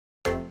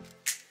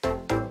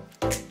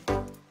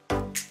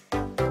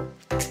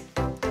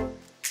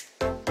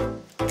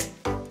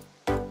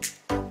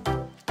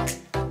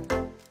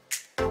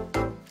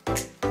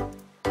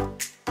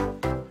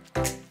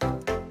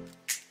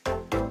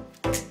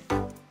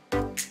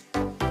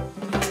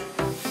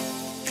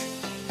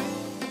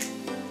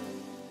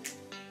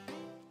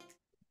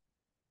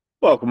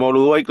Welcome all to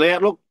the weekly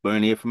outlook.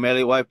 Boone here from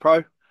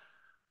EWPRO.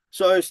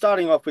 So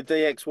starting off with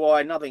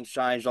DXY, nothing's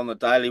changed on the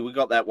daily. We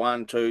got that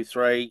 1, 2,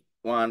 3,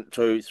 1,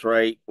 2,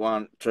 3,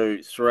 1,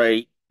 2,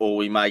 3, or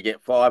we may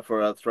get 5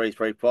 for a 3,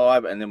 3,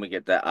 5, and then we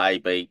get that A,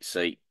 B,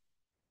 C.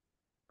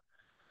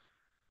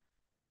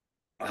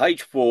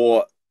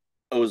 H4,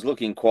 it was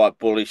looking quite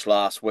bullish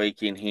last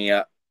week in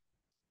here.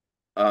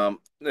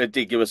 It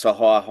did give us a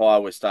high.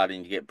 We're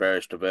starting to get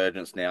bearish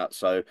divergence now.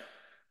 So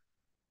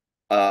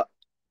uh,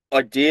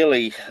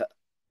 ideally,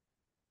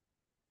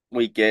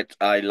 we get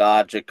a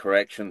larger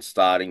correction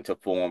starting to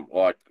form,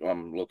 like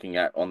I'm looking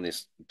at on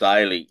this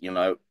daily.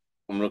 I'm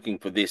looking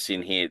for this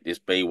in here, this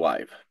B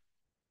wave.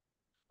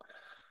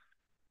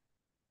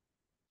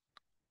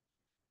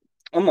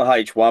 On the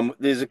H1,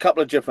 there's a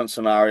couple of different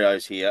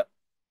scenarios here.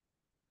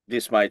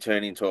 This may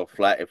turn into a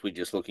flat if we're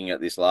just looking at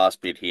this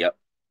last bit here.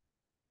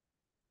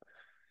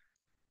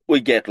 We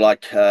get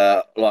like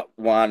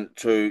 1,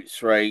 2,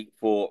 3,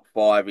 4,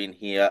 5 in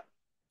here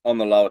on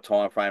the lower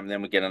time frame, and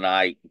then we get an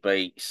A,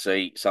 B,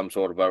 C, some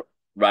sort of a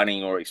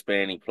running or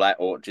expanding flat,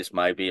 or it just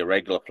maybe a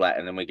regular flat,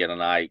 and then we get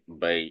an A,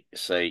 B,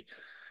 C.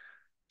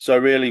 So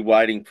really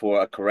waiting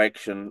for a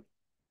correction,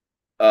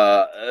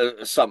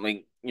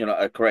 something,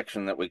 a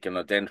correction that we can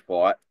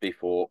identify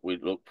before we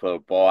look for a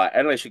buy.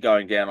 Unless you're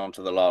going down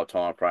onto the lower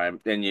time frame,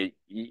 then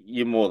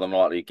you're more than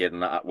likely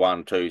getting a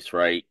 1, 2,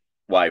 3,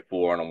 wave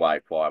 4 and a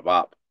wave 5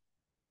 up.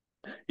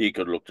 You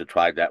could look to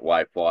trade that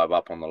wave 5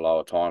 up on the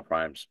lower time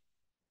frames.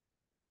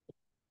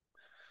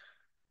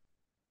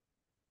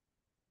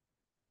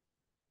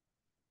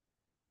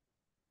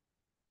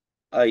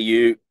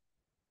 AU,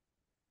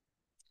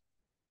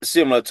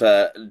 similar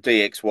to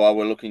DXY,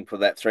 we're looking for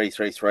that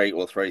 333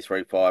 or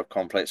 335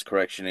 complex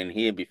correction in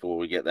here before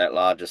we get that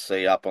larger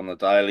C up on the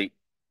daily.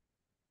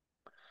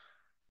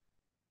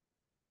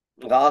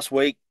 Last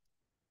week,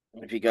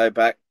 if you go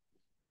back,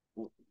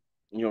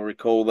 you'll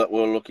recall that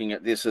we're looking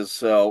at this as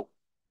sell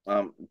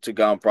to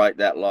go and break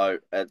that low.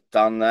 It's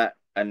done that,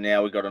 and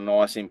now we've got a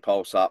nice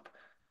impulse up.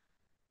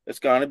 It's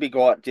going to be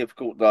quite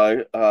difficult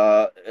though.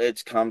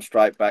 It's come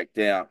straight back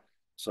down.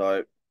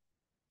 So,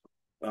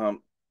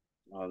 um,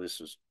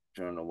 this is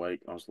during the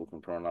week. I was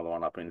looking for another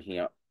one up in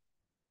here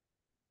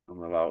on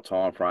the lower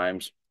time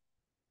frames.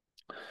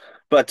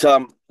 But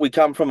we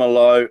come from a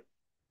low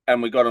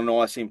and we got a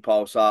nice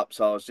impulse up.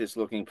 So I was just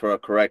looking for a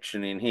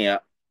correction in here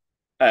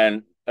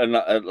and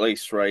at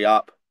least 3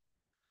 up.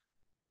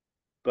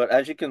 But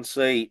as you can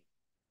see,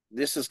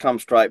 this has come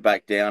straight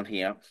back down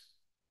here.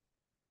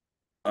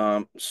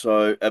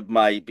 So it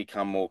may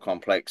become more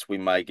complex. We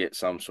may get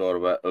some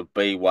sort of a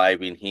B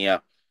wave in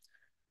here,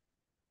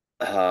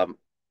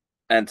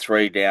 and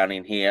 3 down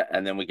in here,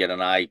 and then we get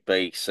an A,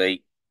 B,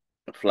 C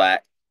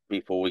flat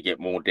before we get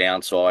more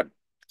downside.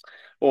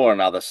 Or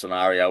another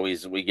scenario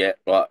is we get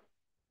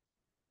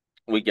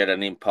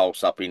an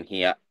impulse up in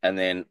here and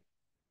then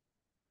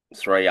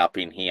 3 up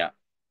in here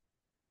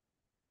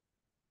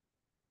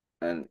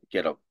and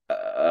get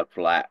a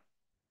flat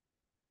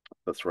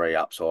for 3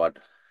 upside.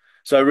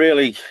 So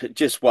really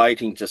just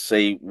waiting to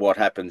see what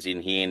happens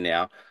in here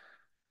now.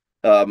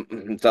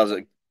 Does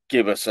it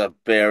give us a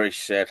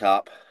bearish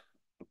setup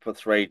for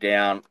 3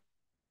 down,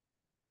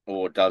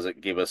 or does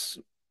it give us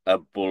a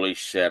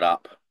bullish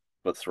setup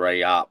for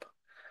 3 up?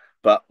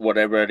 But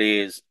whatever it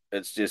is,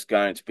 it's just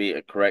going to be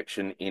a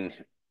correction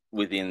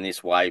within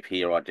this wave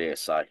here, I dare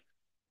say.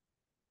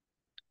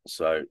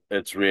 So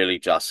it's really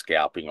just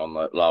scalping on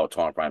the lower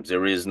time frames.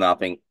 There is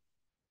nothing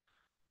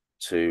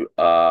to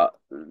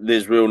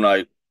there's real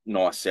no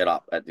nice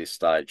setup at this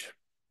stage.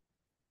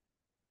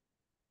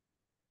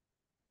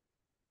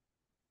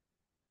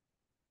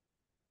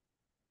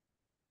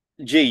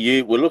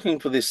 GU, we're looking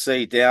for this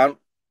C down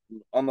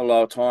on the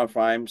lower time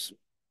frames.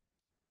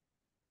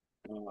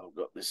 Oh, I've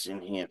got this in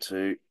here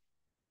too.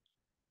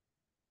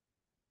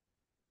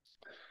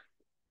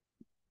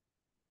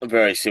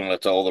 Very similar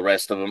to all the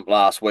rest of them.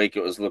 Last week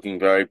it was looking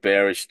very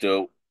bearish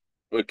still.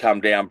 We come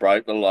down,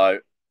 broke the low.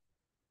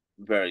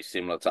 Very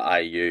similar to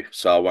AU,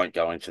 so I won't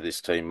go into this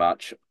too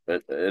much.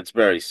 It's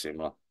very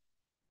similar.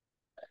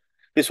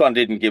 This one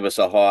didn't give us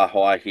a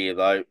high here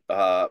though.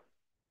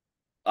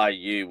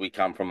 AU, we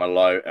come from a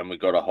low and we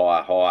got a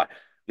high.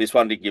 This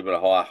one did give it a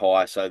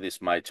high, so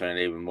this may turn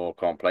even more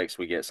complex.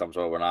 We get some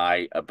sort of an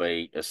A, a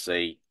B, a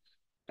C,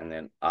 and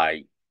then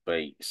A,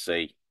 B,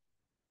 C.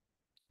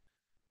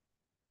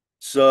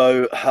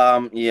 So,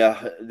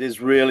 yeah, there's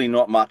really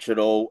not much at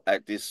all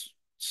at this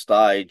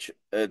stage.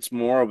 It's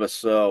more of a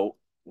sell.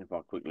 If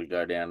I quickly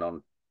go down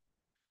on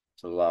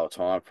to the lower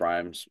time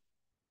frames,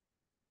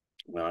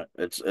 no,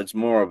 it's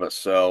more of a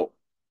sell.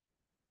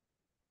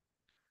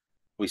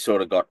 We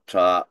sort of got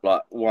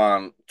like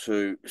 1,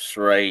 2,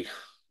 3,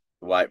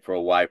 wait for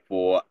a wave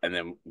 4, and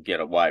then get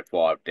a wave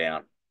 5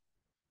 down.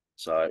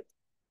 So,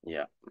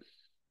 yeah,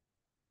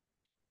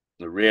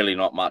 there's really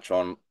not much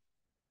on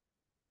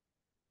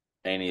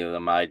any of the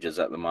majors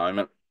at the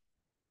moment.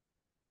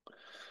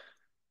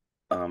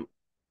 Um,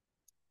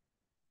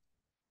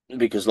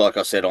 because like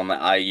I said on the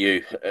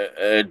AU,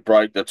 it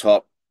broke the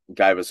top,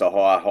 gave us a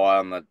high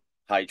on the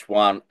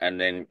H1, and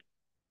then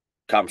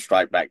come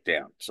straight back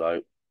down.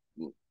 So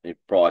if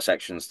price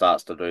action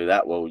starts to do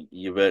that, well,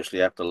 you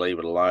virtually have to leave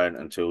it alone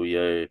until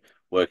you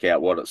work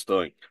out what it's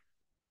doing.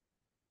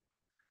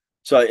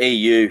 So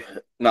EU,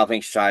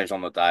 nothing's changed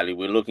on the daily.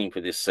 We're looking for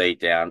this C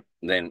down,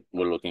 then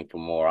we're looking for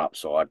more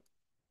upside.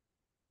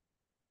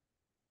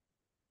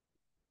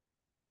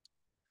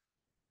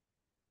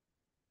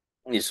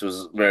 This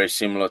was very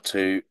similar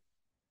to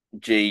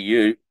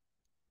GU.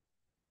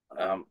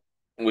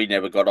 We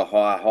never got a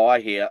higher high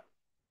here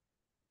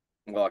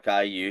like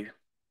AU.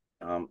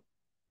 Um,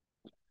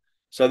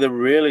 so there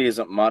really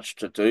isn't much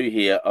to do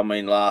here. I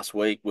mean, last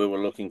week we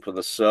were looking for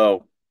the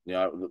sell.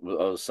 I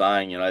was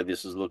saying,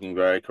 this is looking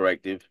very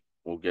corrective.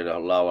 We'll get a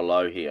lower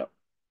low here.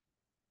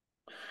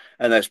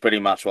 And that's pretty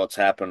much what's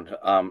happened.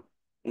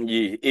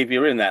 If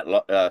you're in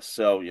that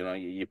sell,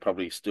 you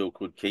probably still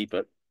could keep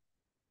it.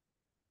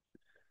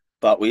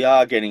 But we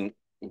are getting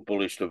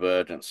bullish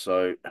divergence.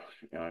 So,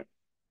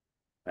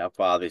 how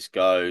far this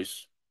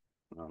goes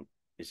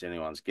is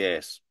anyone's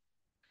guess.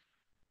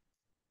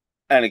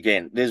 And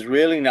again, there's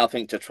really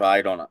nothing to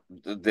trade on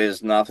it.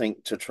 There's nothing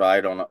to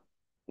trade on it.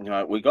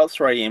 We got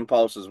three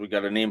impulses. We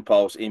got an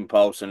impulse,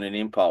 impulse, and an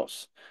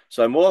impulse.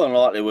 So more than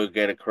likely we'll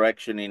get a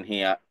correction in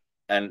here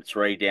and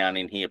three down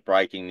in here,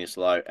 breaking this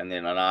low, and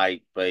then an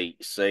A, B,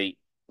 C,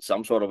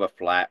 some sort of a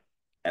flat,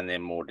 and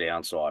then more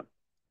downside.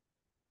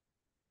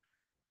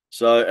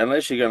 So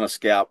unless you're going to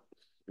scalp,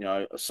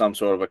 some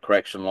sort of a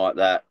correction like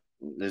that,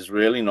 there's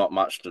really not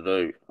much to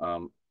do.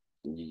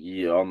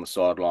 You're on the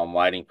sideline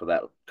waiting for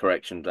that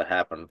correction to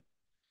happen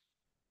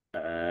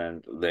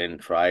and then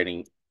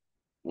trading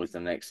with the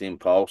next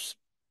impulse.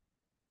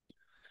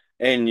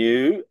 And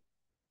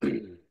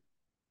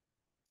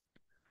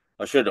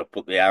I should have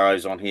put the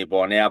arrows on here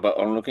by now, but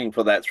I'm looking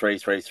for that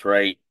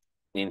 333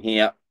 in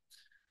here.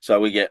 So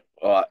we get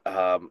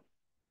 1,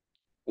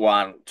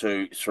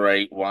 2,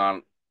 3,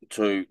 1,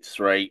 2,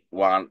 3,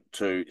 1,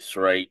 2,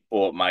 3,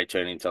 or it may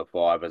turn into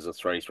 5 as a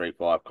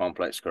 335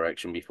 complex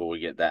correction before we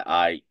get that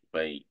A,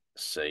 B,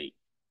 C.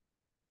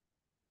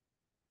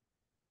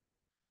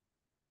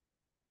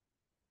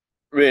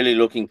 Really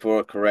looking for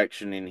a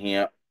correction in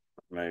here.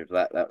 Move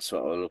that. That's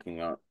what we're looking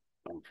at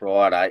on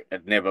Friday.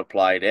 It never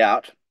played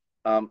out.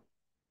 But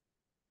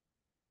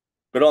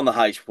on the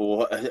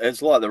H4,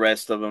 it's like the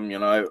rest of them,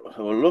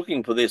 we're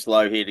looking for this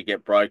low here to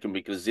get broken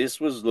because this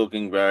was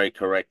looking very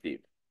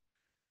corrective.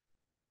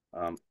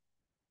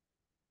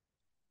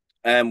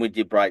 And we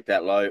did break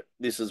that low.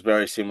 This is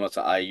very similar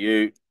to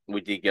AU.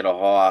 We did get a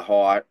higher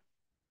high,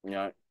 you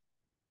know,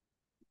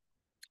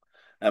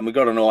 and we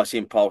got a nice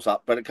impulse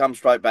up, but it comes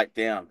straight back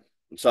down.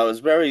 So it's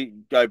very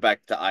go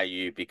back to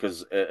AU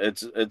because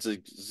it's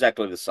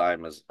exactly the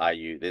same as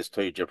AU. There's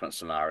two different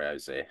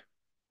scenarios there.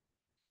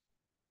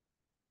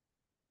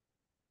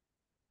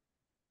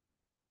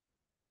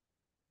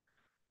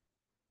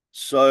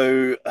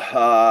 So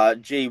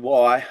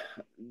GY,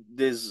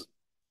 there's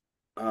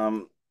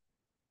I'm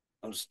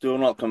still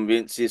not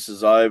convinced this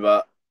is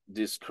over,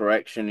 this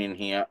correction in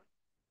here.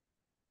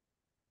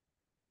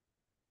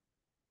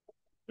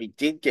 We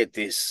did get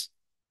this.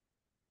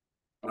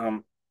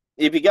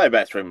 If you go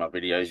back through my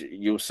videos,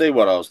 you'll see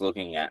what I was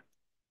looking at.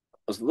 I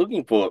was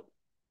looking for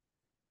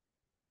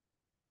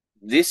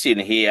this in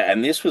here,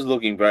 and this was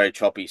looking very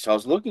choppy. So I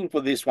was looking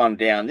for this one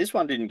down. This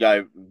one didn't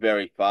go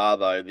very far,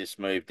 though, this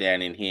move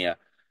down in here.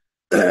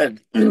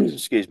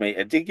 Excuse me.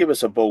 It did give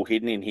us a ball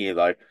hidden in here,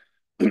 though.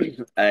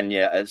 And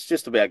yeah, it's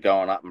just about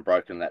going up and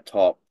broken that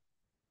top.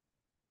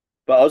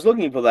 But I was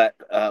looking for that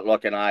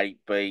like an A,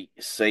 B,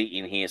 C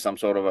in here, some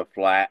sort of a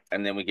flat,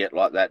 and then we get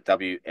like that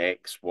W,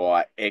 X,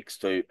 Y,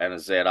 X2, and a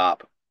Z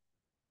up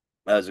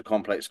as a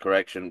complex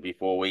correction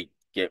before we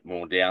get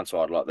more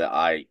downside like the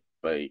A,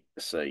 B,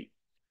 C.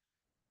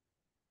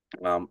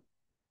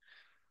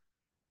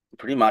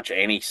 Pretty much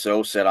any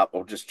sell setup.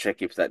 I'll just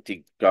check if that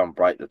did go and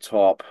break the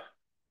top.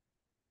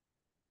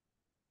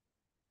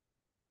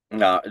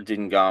 No, it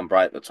didn't go and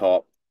break the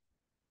top.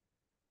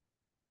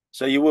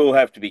 So you will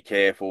have to be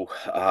careful.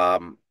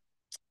 No,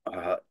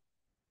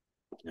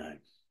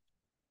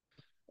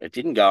 it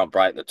didn't go and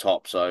break the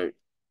top, so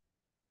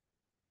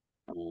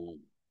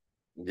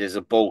there's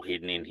a ball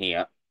hidden in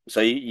here. So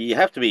you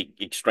have to be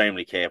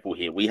extremely careful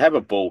here. We have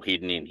a ball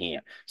hidden in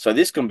here. So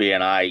this can be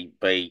an A,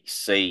 B,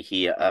 C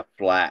here, a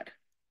flat.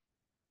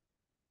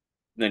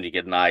 Then you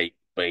get an A,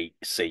 B,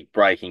 C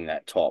breaking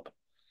that top.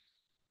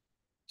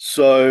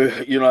 So,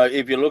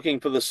 if you're looking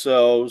for the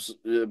sells,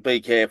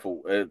 be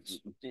careful.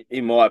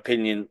 In my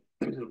opinion,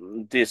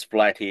 this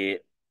flat here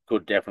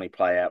could definitely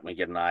play out and we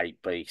get an A,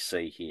 B,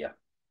 C here.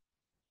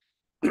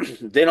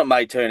 Then it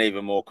may turn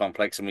even more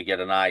complex and we get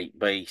an A,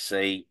 B,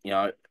 C.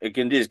 It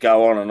can just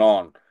go on and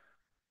on.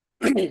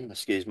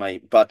 Excuse me.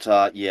 But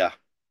yeah,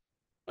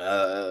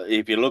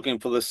 if you're looking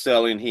for the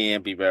sell in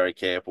here, be very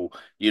careful.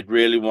 You'd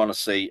really want to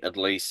see at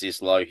least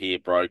this low here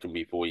broken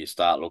before you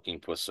start looking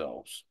for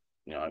sells.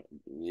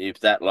 If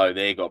that low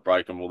there got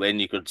broken, well, then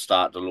you could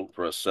start to look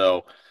for a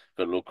sell. If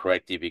it looked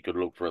corrective, you could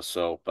look for a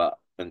sell. But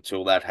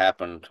until that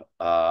happened,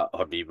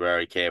 I'd be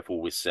very careful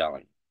with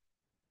selling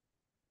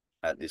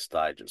at this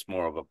stage. It's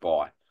more of a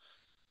buy.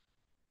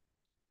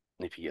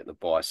 if you get the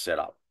buy set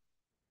up.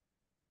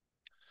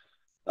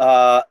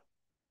 Uh,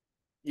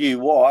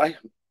 UY,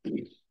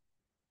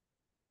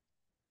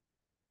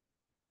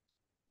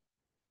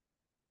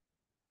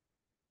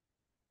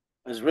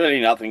 there's really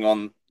nothing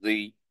on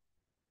the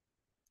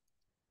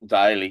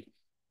daily.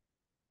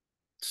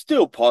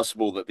 Still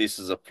possible that this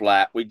is a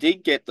flat. We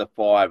did get the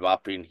 5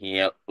 up in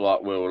here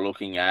like we were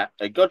looking at.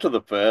 It got to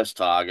the first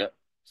target.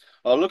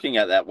 I was looking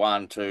at that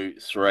 1, 2,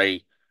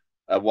 3,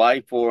 a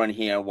wave 4 in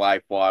here,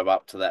 wave 5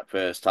 up to that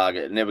first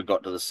target. It never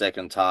got to the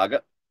second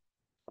target.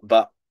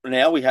 But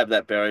now we have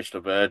that bearish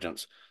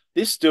divergence.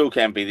 This still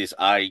can be this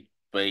A,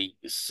 B,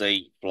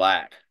 C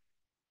flat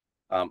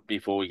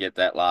before we get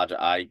that larger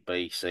A,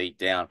 B, C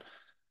down.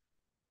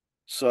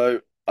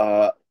 So,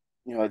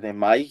 they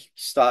may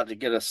start to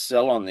get a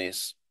sell on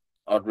this.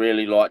 I'd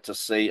really like to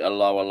see a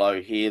lower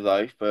low here,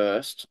 though,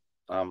 first.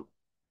 Um,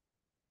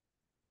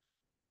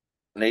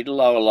 need a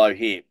lower low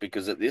here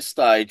because at this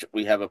stage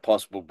we have a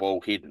possible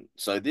ball hidden.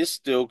 So this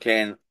still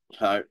can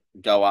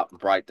go up and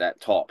break that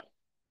top.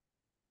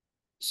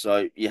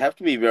 So you have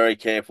to be very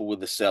careful with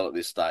the sell at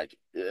this stage.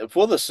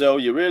 For the sell,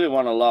 you really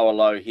want a lower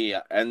low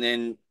here and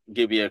then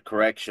give you a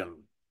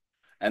correction.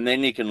 And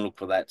then you can look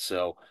for that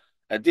sell.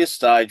 At this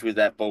stage, with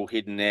that ball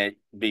hidden there,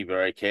 be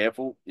very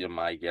careful. You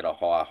may get a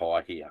higher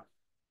high here.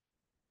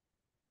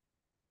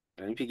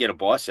 And if you get a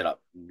buy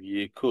setup,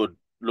 you could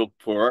look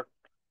for it.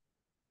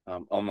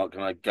 I'm not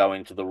going to go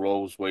into the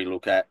rules we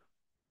look at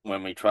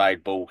when we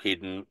trade ball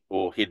hidden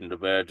or hidden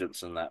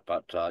divergence and that.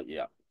 But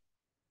yeah,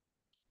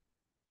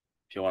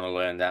 if you want to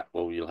learn that,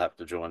 well, you'll have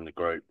to join the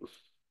group.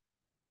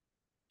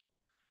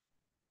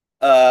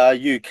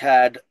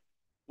 UCAD,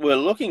 we're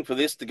looking for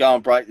this to go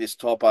and break this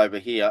top over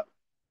here.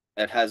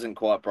 It hasn't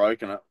quite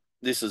broken it.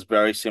 This is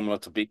very similar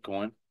to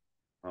Bitcoin.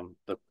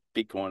 But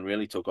Bitcoin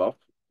really took off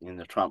in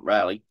the Trump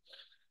rally.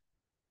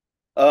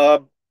 Uh,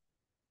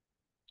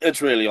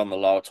 it's really on the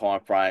lower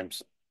time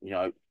frames.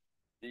 You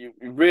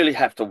really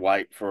have to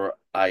wait for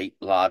a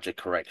larger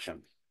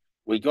correction.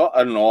 We got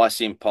a nice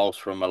impulse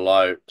from a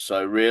low,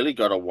 so really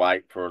got to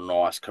wait for a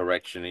nice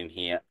correction in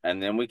here,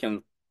 and then we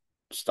can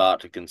start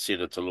to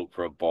consider to look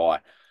for a buy.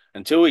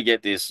 Until we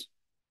get this,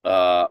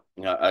 a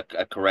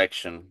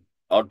correction,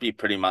 I'd be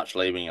pretty much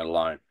leaving it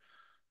alone.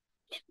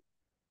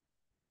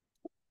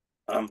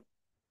 Um,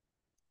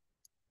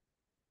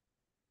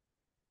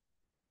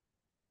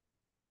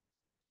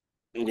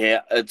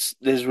 yeah,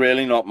 there's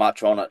really not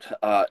much on it.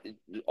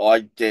 I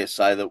dare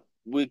say that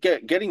we're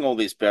getting all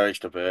this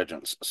bearish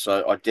divergence,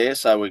 so I dare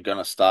say we're going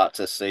to start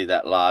to see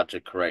that larger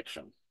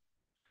correction,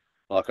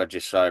 like I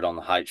just showed on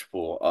the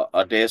H4.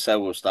 I dare say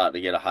we'll start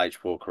to get a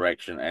H4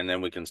 correction, and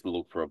then we can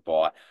look for a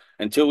buy.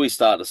 Until we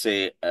start to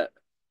see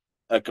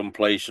a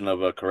completion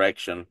of a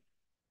correction,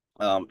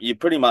 you're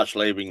pretty much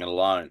leaving it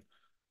alone,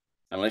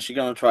 unless you're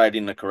going to trade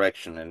in the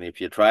correction. And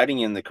if you're trading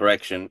in the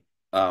correction,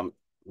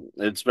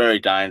 it's very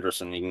dangerous,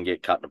 and you can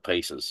get cut to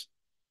pieces.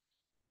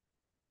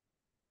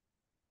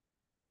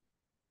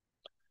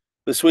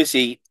 The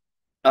Swissy,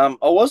 I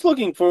was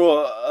looking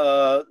for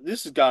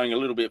this is going a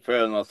little bit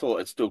further than I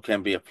thought. It still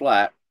can be a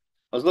flat.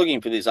 I was looking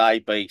for this A,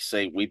 B,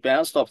 C. We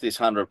bounced off this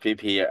 100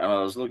 pip here, and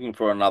I was looking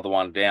for another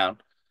one down.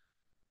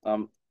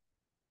 Um,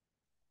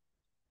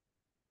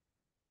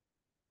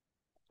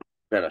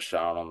 better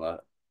shown on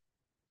the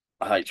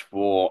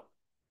H4.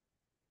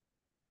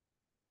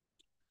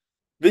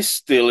 This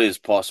still is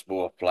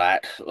possible a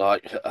flat.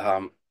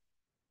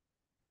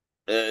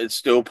 It's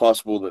still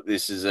possible that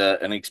this is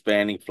an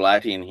expanding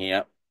flat in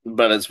here,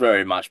 but it's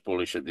very much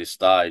bullish at this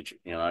stage.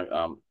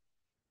 I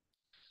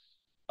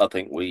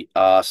think we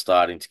are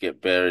starting to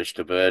get bearish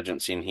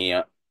divergence in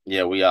here.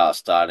 Yeah, we are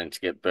starting to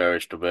get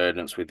bearish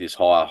divergence with this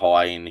higher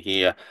high in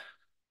here.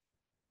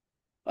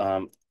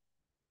 Um,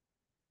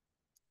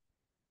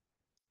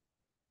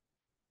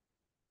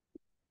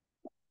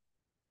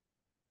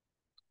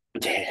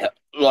 yeah,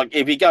 like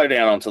if you go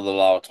down onto the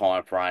lower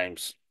time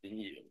frames,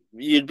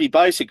 you'd be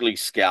basically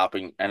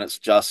scalping, and it's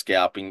just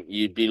scalping.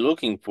 You'd be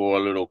looking for a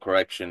little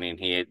correction in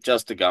here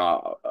just to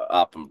go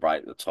up and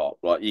break the top.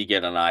 Like you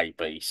get an A,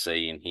 B,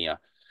 C in here,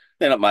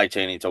 then it may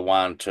turn into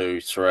 1,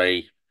 2,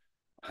 3.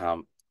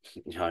 Um,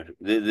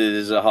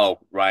 there's a whole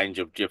range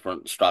of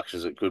different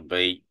structures it could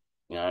be.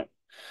 You know,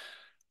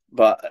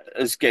 but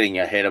it's getting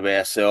ahead of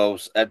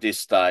ourselves at this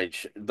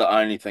stage. The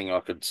only thing I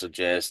could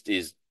suggest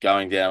is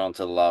going down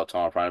onto the lower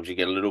time frames. You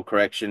get a little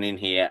correction in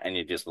here, and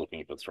you're just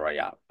looking for 3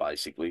 up.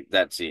 Basically,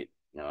 that's it.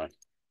 Yeah.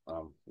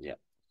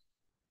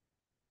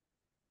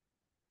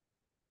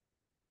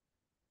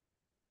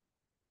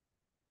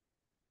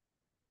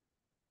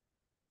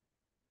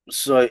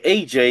 So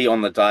EG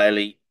on the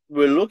daily,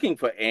 we're looking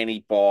for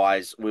any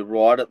buys. We're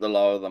right at the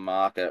low of the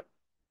market.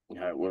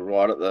 We're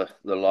right at the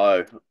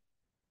low,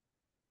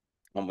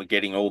 and we're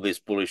getting all this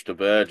bullish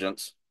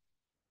divergence.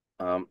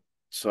 Um,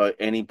 so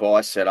any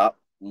buy setup,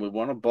 we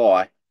want to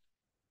buy.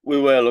 We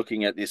were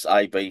looking at this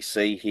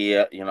ABC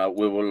here.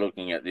 We were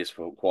looking at this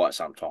for quite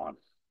some time.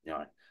 You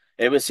know,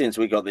 ever since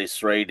we got this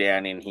 3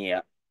 down in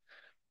here,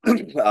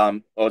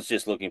 I was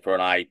just looking for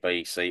an A,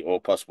 B, C,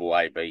 or possible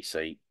A, B,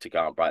 C to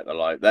go and break the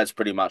low. That's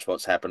pretty much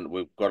what's happened.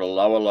 We've got a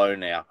lower low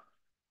now.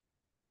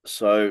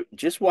 So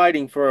just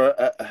waiting for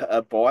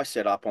a buy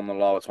set up on the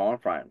lower time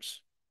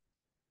frames.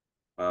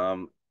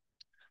 Um,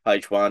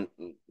 H1,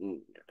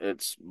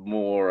 it's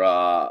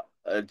more,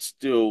 it's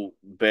still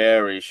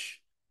bearish.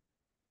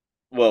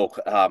 Well,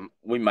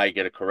 we may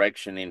get a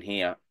correction in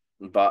here,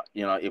 but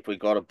if we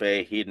got a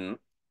bear hidden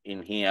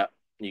in here,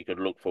 you could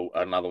look for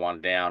another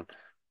one down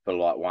for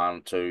like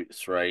one, two,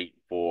 three,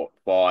 four,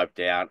 five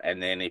down,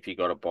 and then if you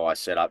got a buy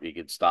set up, you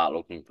could start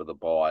looking for the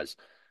buys.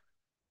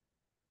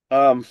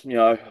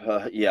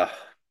 Yeah,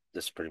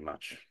 that's pretty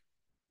much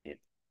it.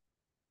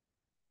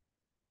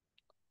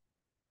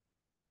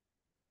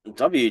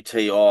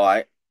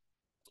 WTI,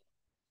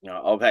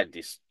 I've had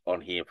this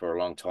on here for a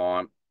long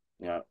time.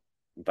 You know,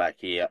 back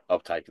here,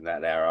 I've taken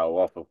that arrow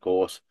off, of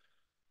course.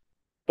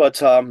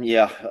 But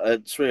yeah,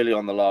 it's really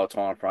on the lower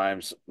time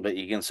frames, but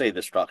you can see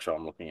the structure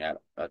I'm looking at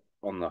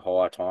on the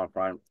higher time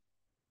frame.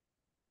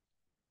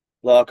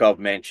 Like I've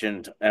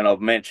mentioned, and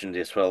I've mentioned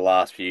this for the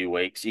last few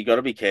weeks, you got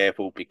to be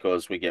careful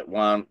because we get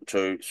one,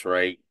 two,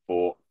 three,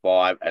 four,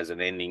 five as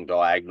an ending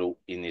diagonal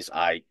in this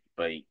A,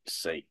 B,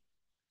 C.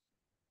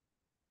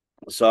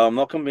 So I'm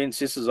not convinced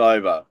this is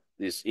over.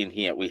 This in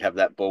here, we have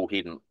that ball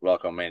hidden,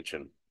 like I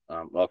mentioned,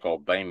 like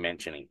I've been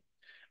mentioning.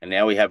 And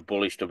now we have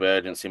bullish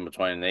divergence in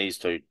between these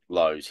two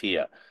lows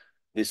here.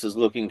 This is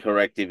looking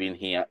corrective in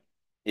here.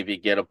 If you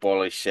get a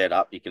bullish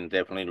setup, you can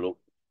definitely look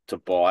to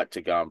buy it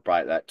to go and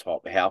break that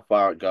top. How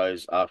far it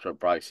goes after it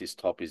breaks this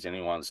top is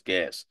anyone's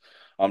guess.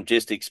 I'm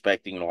just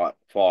expecting like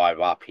five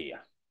up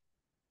here,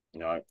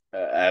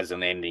 as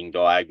an ending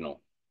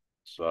diagonal.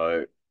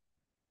 So,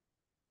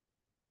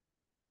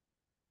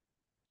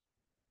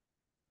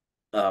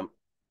 um,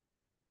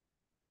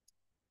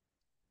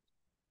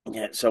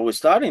 yeah, so we're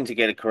starting to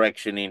get a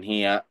correction in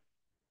here.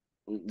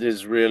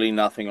 There's really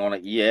nothing on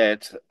it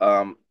yet.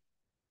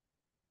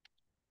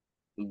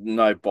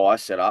 No buy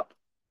setup,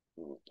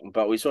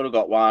 but we sort of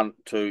got one,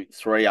 two,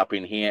 three up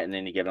in here, and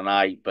then you get an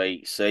A,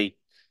 B, C.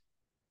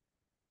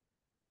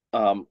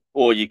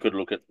 Or you could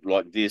look at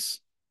like this,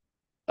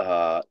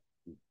 uh,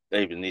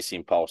 even this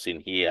impulse in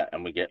here,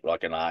 and we get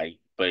like an A,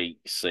 B,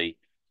 C.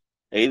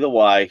 Either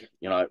way,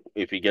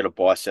 if you get a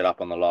buy set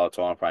up on the lower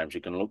time frames,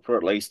 you can look for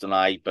at least an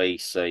A, B,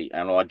 C,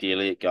 and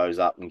ideally it goes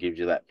up and gives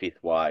you that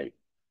fifth wave.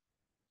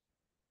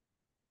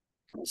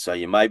 So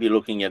you may be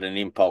looking at an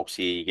impulse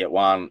here. You get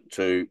one,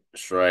 two,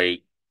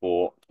 three,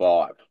 four,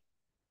 five.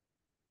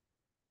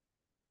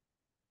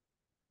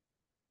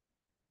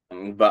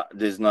 But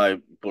there's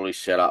no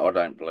bullish setup. I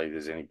don't believe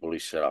there's any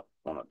bullish setup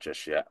on it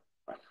just yet.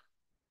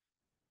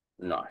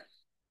 No.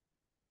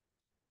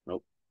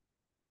 Nope.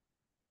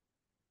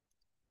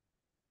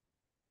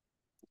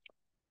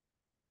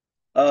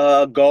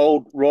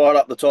 Gold right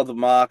up the top of the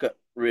market.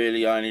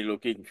 Really only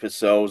looking for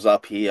sells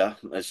up here.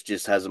 It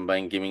just hasn't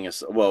been giving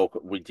us. Well,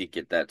 we did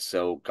get that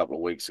sell a couple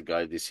of weeks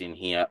ago. This in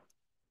here.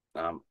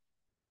 Um,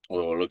 we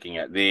were looking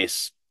at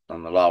this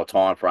on the lower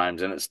time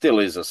frames, and it still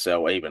is a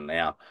sell even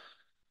now.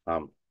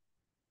 Um,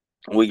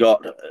 we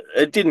got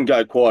it didn't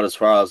go quite as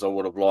far as I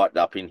would have liked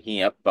up in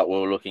here, but we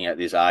were looking at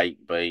this A,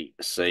 B,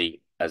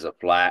 C as a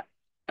flat,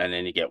 and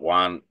then you get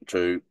one,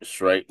 two,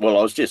 three. Well,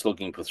 I was just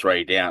looking for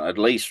three down, at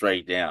least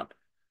three down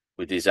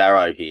with this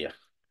arrow here.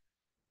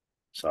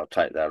 So I'll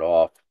take that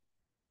off.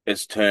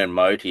 It's turn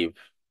motive.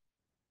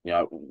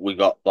 We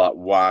got like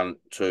one,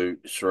 two,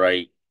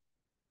 three,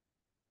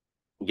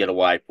 get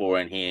away four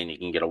in here, and you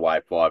can get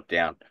away five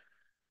down.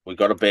 We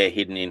got a bear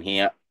hidden in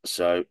here,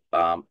 so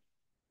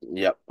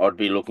yep, I'd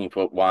be looking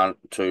for one,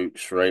 two,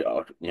 three.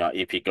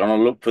 If you're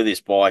gonna look for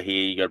this buy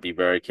here, you got to be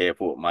very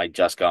careful. It may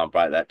just go and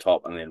break that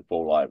top and then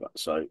fall over.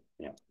 So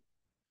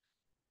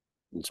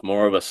it's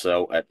more of a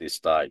sell at this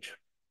stage,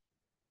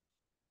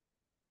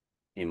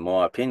 in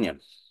my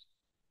opinion.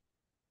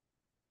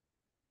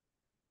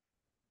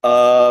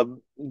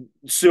 Um,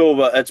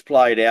 Silver, it's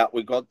played out.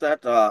 We got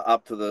that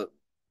up to the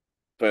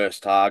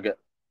first target,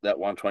 that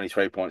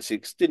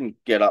 123.6. Didn't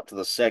get up to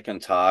the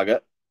second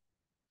target.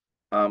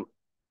 Um,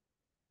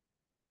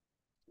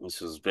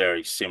 this is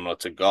very similar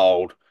to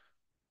gold.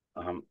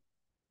 Um,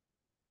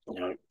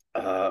 you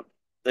know,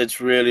 it's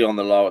really on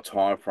the lower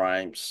time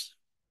frames.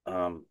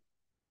 Um,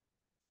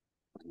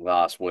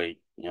 Last week,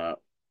 I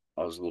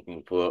was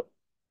looking for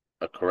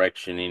a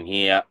correction in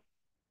here,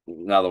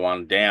 another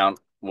one down.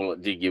 Well,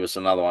 it did give us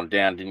another one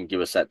down. Didn't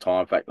give us that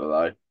time factor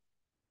though.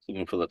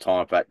 Looking for the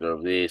time factor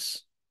of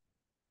this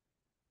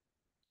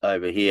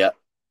over here.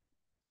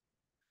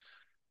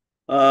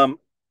 Um,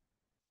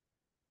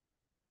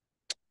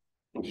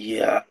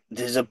 Yeah,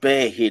 there's a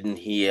bear hidden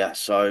here,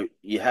 so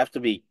you have to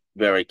be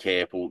very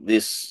careful.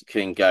 This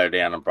can go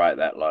down and break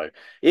that low.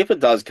 If it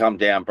does come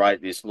down,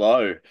 break this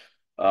low,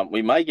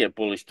 we may get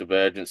bullish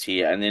divergence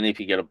here, and then if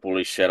you get a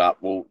bullish setup,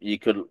 well, you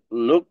could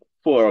look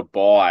for a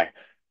buy.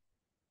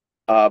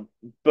 Uh,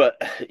 but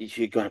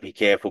you got to be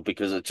careful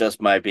because it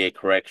just may be a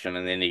correction,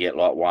 and then you get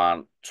like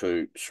one,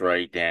 two,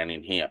 three down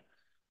in here.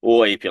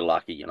 Or if you're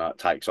lucky, it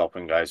takes off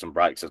and goes and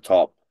breaks the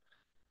top.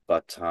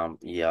 But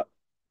yeah,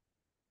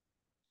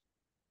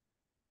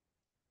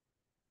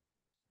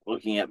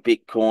 looking at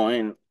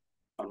Bitcoin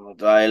on the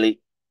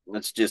daily,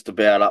 it's just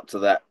about up to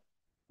that.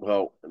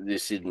 Well,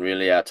 this isn't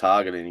really our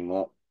target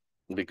anymore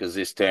because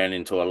this turned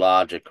into a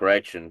larger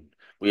correction.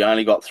 We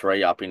only got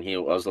three up in here.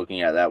 I was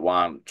looking at that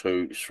one,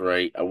 two,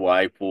 three, a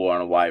wave four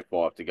and a wave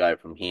five to go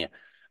from here.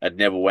 It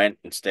never went.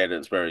 Instead,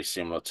 it's very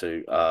similar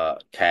to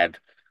CAD.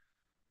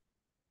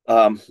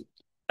 Um,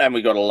 and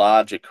we got a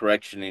larger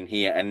correction in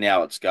here, and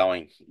now it's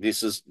going.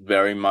 This is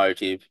very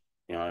motive.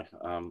 You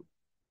know,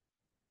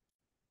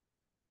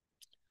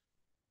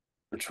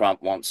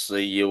 Trump wants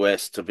the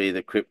US to be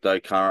the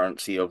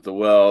cryptocurrency of the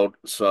world.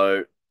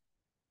 So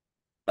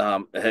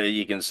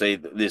you can see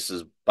that this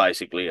is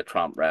basically a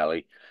Trump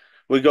rally.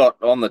 We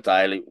got on the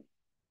daily,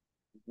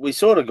 we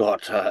sort of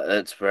got,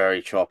 it's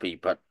very choppy,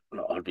 but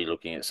I'd be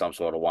looking at some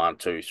sort of one,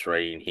 two,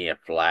 three in here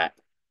flat,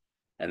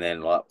 and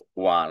then like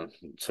one,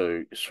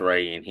 two,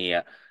 three in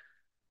here.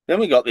 Then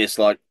we got this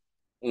like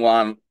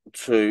one,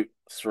 two,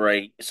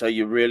 three. So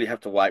you really have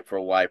to wait for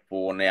a wave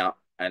four now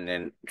and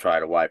then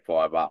trade a wave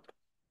five up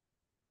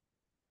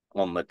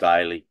on the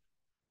daily.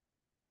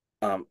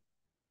 Um,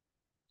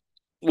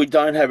 we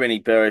don't have any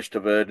bearish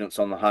divergence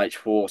on the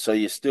H4, so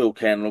you still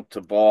can look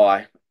to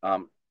buy.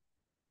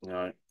 You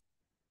know,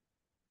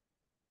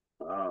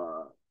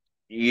 uh,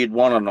 you'd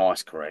want a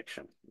nice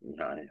correction. You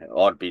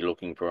know, I'd be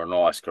looking for a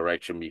nice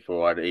correction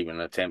before I'd even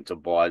attempt to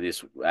buy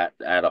this at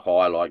a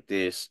high like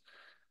this.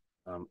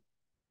 Um,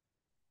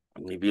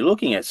 if you're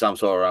looking at some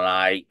sort of an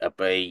A, a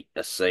B,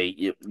 a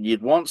C,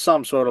 you'd want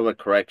some sort of a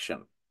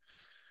correction.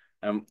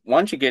 And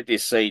once you get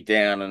this C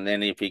down, and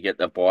then if you get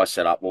the buy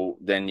set up, well,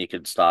 then you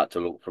could start to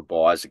look for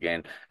buys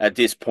again. At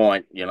this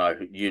point, you know,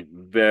 you're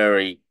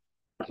very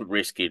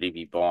risky to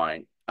be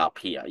buying up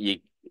here. You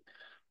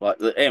like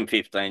the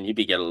M15, you'd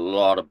be getting a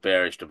lot of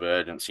bearish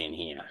divergence in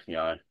here. You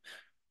know,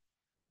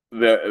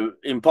 very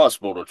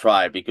impossible to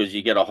trade because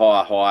you get a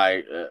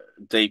high,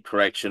 deep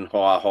correction,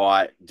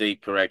 high,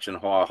 deep correction,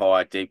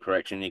 high, deep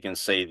correction. You can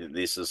see that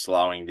this is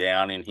slowing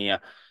down in here.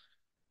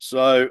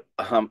 So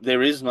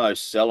there is no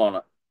sell on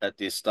it at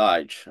this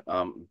stage.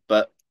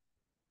 But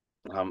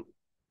um,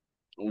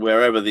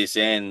 wherever this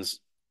ends,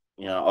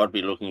 you know, I'd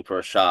be looking for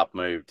a sharp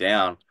move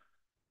down.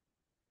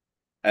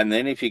 And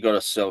then if you got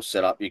a sell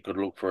set up, you could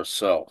look for a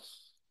sell.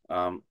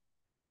 Um,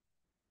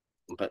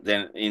 but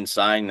then in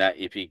saying that,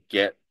 if you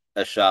get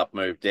a sharp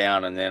move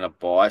down and then a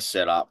buy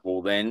set up,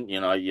 well, then,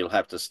 you know, you'll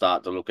have to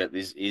start to look at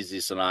this. Is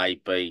this an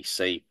A, B,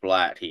 C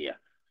flat here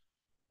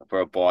for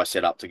a buy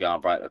set up to go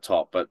and break the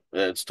top? But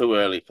it's too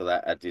early for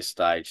that at this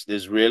stage.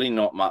 There's really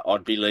not much.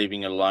 I'd be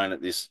leaving it alone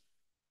at this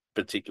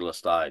particular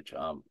stage.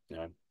 You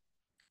know,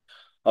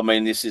 I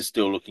mean, this is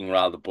still looking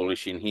rather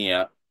bullish in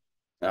here.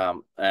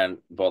 And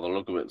by the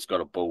look of it, it's got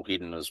a bull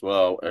hidden as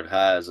well. It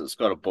has. It's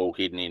got a bull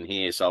hidden in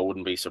here, so I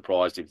wouldn't be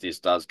surprised if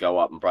this does go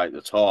up and break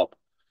the top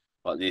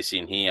like this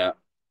in here.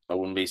 I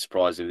wouldn't be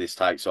surprised if this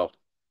takes off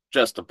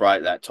just to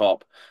break that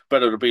top.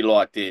 But it'll be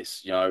like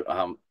this, you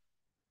know,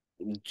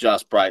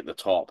 just break the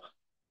top,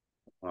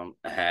 and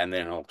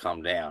then it'll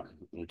come down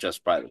and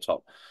just break the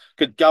top.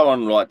 Could go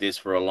on like this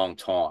for a long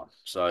time,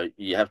 so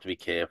you have to be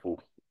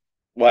careful.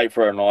 Wait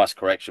for a nice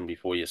correction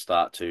before you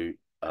start to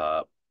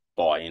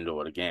buy into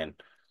it again.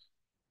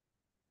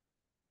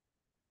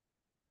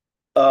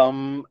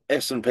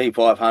 S&P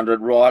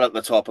 500 right at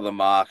the top of the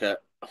market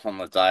on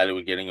the daily.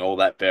 We're getting all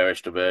that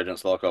bearish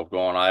divergence like I've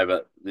gone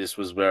over. This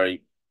was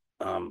very,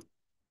 I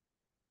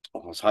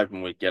was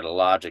hoping we'd get a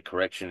larger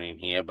correction in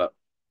here, but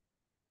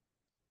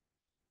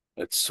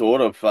it's sort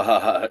of,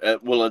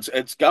 well,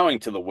 it's going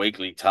to the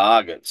weekly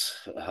targets.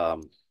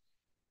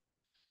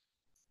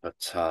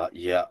 But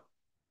yeah,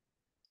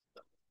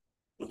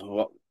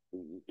 what,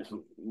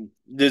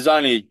 there's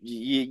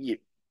only,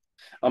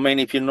 I mean,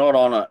 if you're not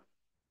on it,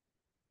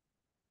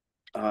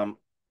 um,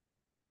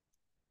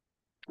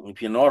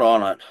 if you're not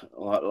on it,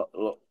 like,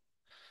 you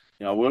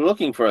know, we're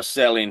looking for a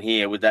sell in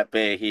here with that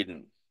bear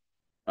hidden.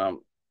 I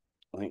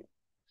think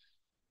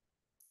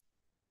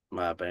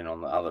may have been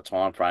on the other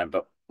time frame,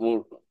 but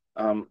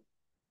um,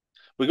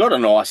 we got a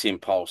nice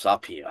impulse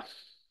up here.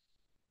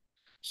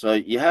 So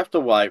you have to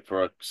wait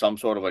for some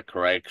sort of a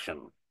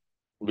correction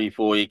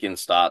before you can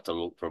start to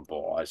look for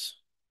buys.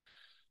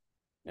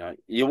 You know,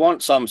 you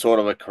want some sort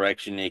of a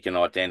correction you can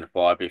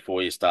identify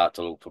before you start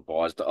to look for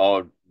buys.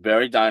 Oh,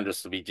 very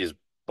dangerous to be just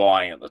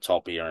buying at the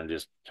top here and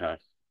just, you know,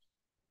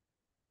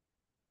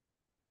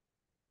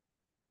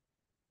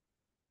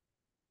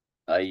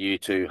 AU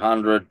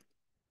 200.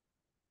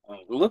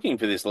 Looking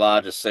for this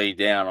larger C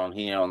down on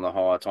here on the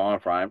higher time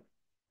frame.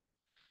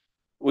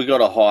 We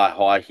got a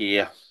high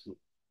here.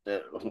 Uh,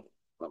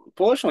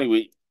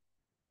 Unfortunately,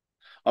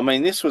 I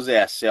mean, this was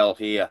our sell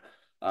here,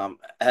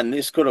 and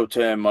this could have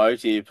turned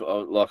motive.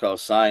 Like I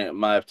was saying, it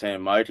may have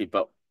turned motive,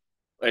 but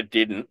it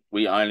didn't.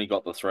 We only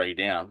got the three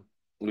down,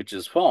 which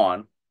is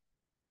fine.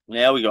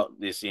 Now we got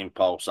this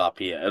impulse up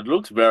here. It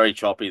looks very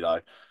choppy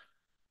though.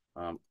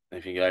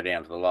 If you go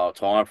down to the lower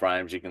time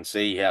frames, you can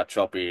see how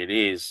choppy it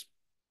is.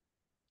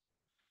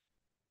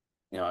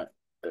 You know,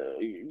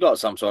 you've got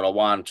some sort of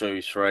 1,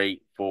 2,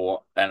 3,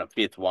 4, and a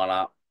fifth one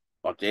up.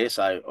 I dare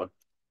say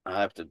I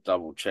have to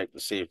double check to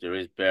see if there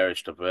is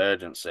bearish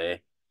divergence there.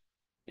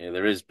 Yeah,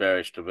 there is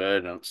bearish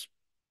divergence.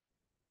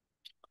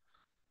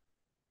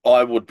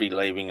 I would be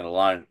leaving it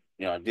alone.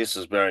 This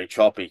is very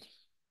choppy.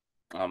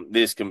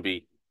 This can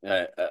be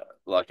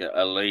like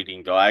a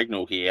leading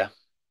diagonal here.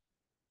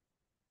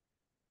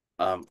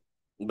 Um,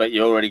 but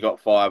you already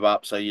got 5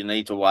 up, so you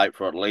need to wait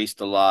for at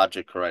least a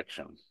larger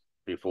correction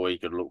before you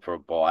could look for a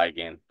buy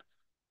again.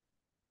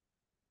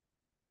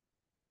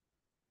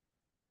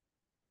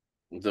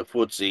 The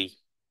FTSE,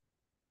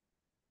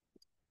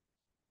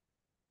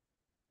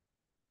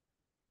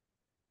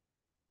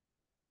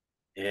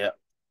 yeah.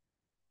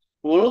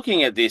 We're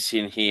looking at this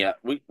in here.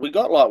 We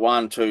got like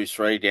 1, 2,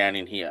 3 down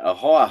in here, a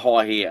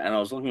high here, and I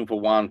was looking for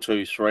 1,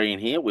 2, 3 in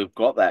here. We've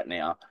got that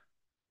now.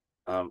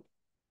 On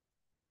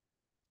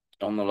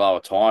the lower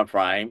time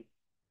frame,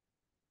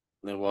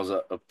 there was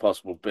a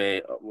possible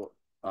bear.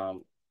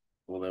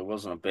 Well, there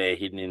wasn't a bear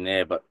hidden in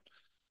there, but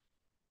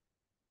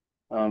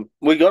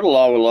we got a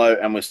lower low,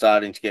 and we're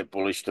starting to get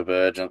bullish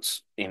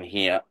divergence in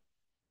here.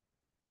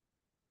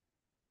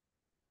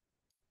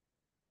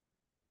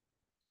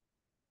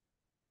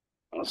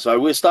 So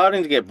we're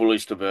starting to get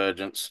bullish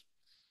divergence.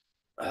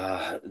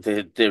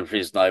 There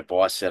is no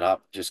buy set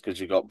up. Just because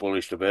you got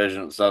bullish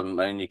divergence doesn't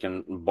mean you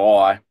can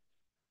buy.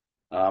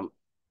 Um,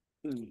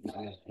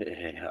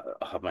 yeah,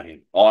 I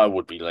mean, I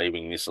would be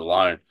leaving this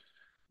alone.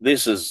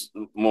 This is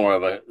more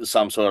of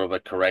some sort of a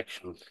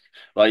correction.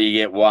 Like you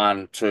get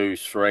 1, 2,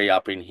 3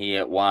 up in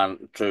here,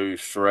 1, 2,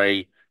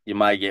 3. You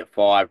may get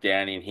 5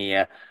 down in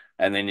here,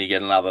 and then you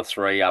get another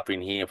 3 up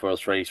in here for a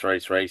 3, 3,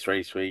 3,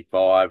 3, 3,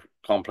 5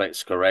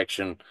 complex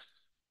correction.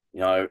 You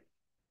know,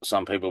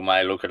 some people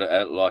may look at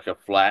it like a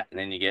flat, and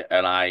then you get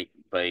an A,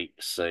 B,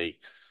 C.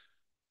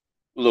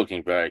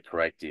 Looking very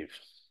corrective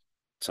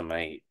to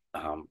me.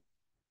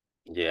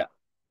 Yeah.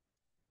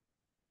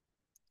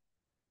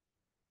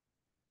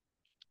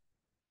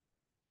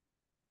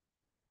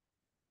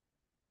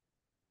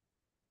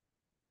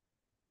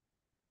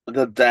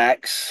 The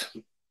DAX,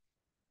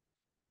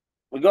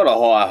 we got a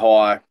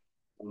high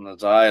on the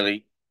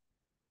daily.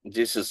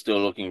 This is still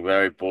looking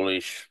very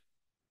bullish.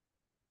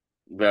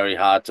 Very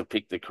hard to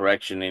pick the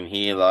correction in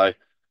here, though.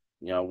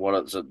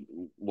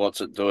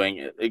 What's it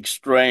doing?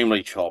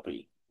 Extremely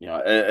choppy.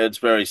 It's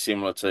very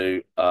similar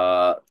to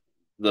the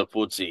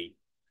FTSE.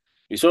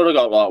 You sort of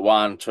got like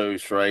 1, 2,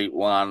 3,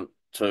 1,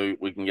 2.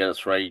 We can get a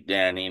 3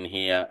 down in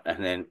here,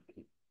 and then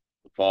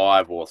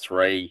 5 or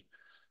 3.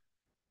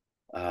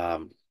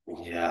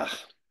 Yeah,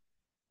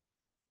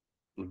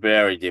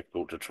 very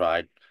difficult to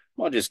trade.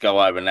 Might just go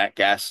over nat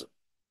gas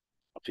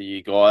for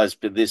you guys,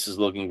 but this is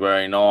looking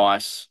very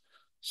nice.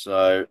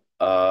 So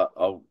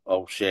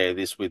I'll share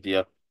this with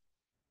you.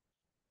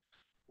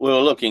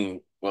 Well,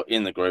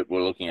 in the group,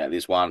 we're looking at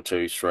this 1,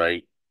 2,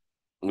 3.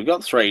 We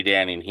got 3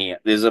 down in here.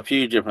 There's a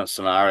few different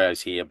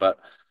scenarios here, but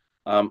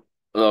um,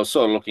 I was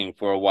sort of looking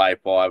for a wave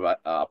 5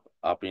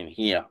 up in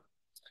here.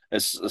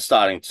 It's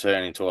starting to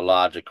turn into a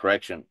larger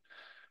correction,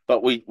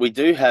 but we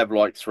do have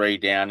like 3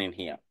 down in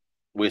here.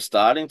 We're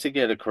starting to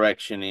get a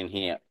correction in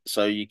here,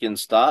 so you can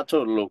start to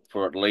look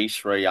for at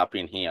least 3 up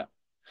in here,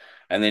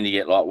 and then you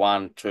get like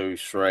 1, 2,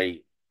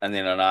 3, and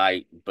then an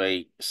A,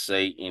 B,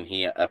 C in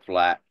here, a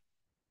flat.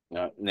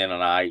 And then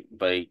an A,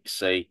 B,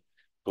 C.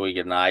 We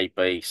get an A,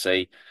 B,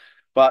 C.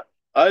 But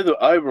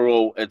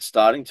overall, it's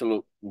starting to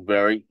look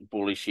very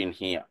bullish in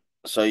here.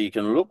 So you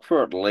can look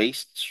for at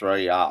least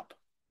 3 up,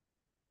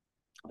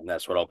 and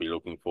that's what I'll be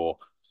looking for.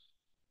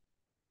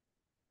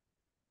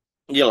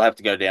 You'll have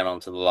to go down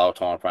onto the lower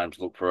time frames,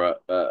 look for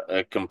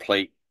a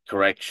complete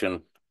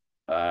correction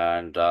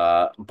and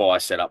buy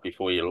setup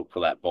before you look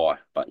for that buy.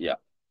 But yeah,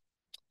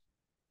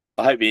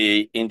 I hope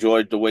you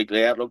enjoyed the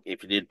weekly outlook.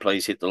 If you did,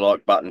 please hit the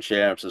like button,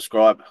 share, and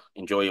subscribe.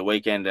 Enjoy your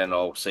weekend, and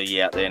I'll see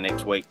you out there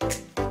next week.